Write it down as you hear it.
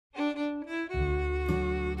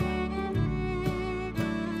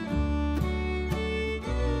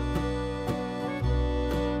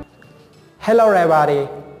Hello everybody,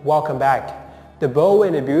 welcome back. The bold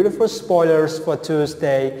and the beautiful spoilers for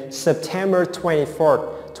Tuesday, September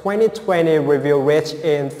 24th, 2020 reveal rich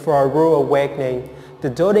in for a rude awakening. The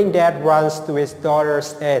doting dad runs to his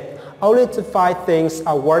daughter's aid, only to find things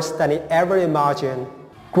are worse than he ever imagined.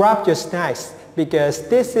 Grab your snacks, because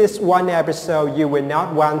this is one episode you will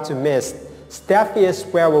not want to miss. Steffy is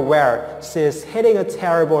well aware she is hitting a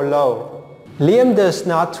terrible low. Liam does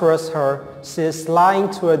not trust her. She is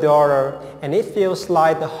lying to her daughter, and it feels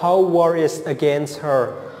like the whole world is against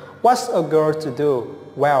her. What's a girl to do?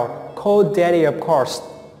 Well, call daddy of course.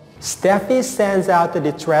 Steffy sends out the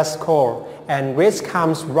distress call, and Rich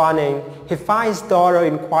comes running. He finds daughter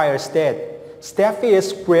in quiet state. Steffy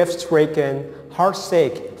is grief-stricken,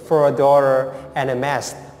 heartsick for her daughter, and a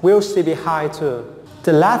mess. Will she be high too?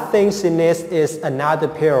 The last thing she needs is another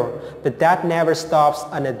pill, but that never stops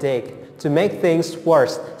an addict. To make things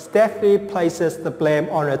worse, Steffy places the blame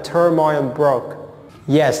on a turmoil on Brooke.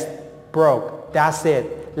 Yes, Brooke, that's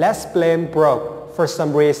it. Let's blame Brooke. For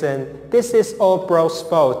some reason, this is all Brooke's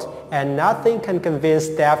fault, and nothing can convince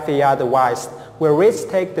Steffy otherwise. Will Rich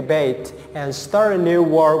take the bait and start a new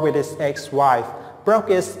war with his ex-wife?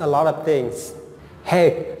 Brooke is a lot of things.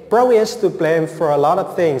 Hey, Brooke is to blame for a lot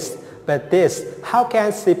of things, but how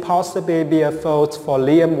can she possibly be a fault for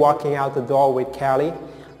Liam walking out the door with Kelly?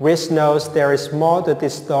 Rich knows there is more to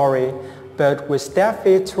this story, but will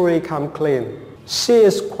Steffy truly come clean? She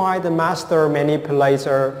is quite a master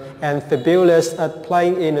manipulator and fabulous at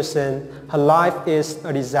playing innocent. Her life is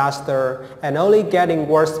a disaster and only getting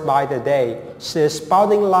worse by the day. She is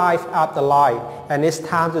spouting life after life, and it's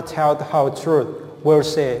time to tell the whole truth. Will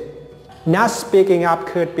she? Not speaking up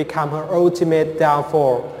could become her ultimate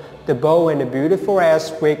downfall. The Bold and the Beautiful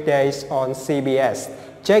as weekdays on CBS.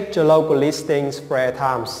 Check your local listings for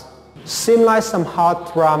airtimes. Seems like some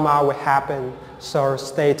hot drama will happen, so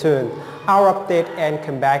stay tuned. I'll update and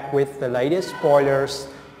come back with the latest spoilers.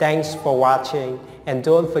 Thanks for watching, and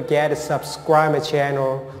don't forget to subscribe my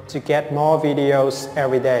channel to get more videos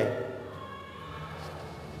every day.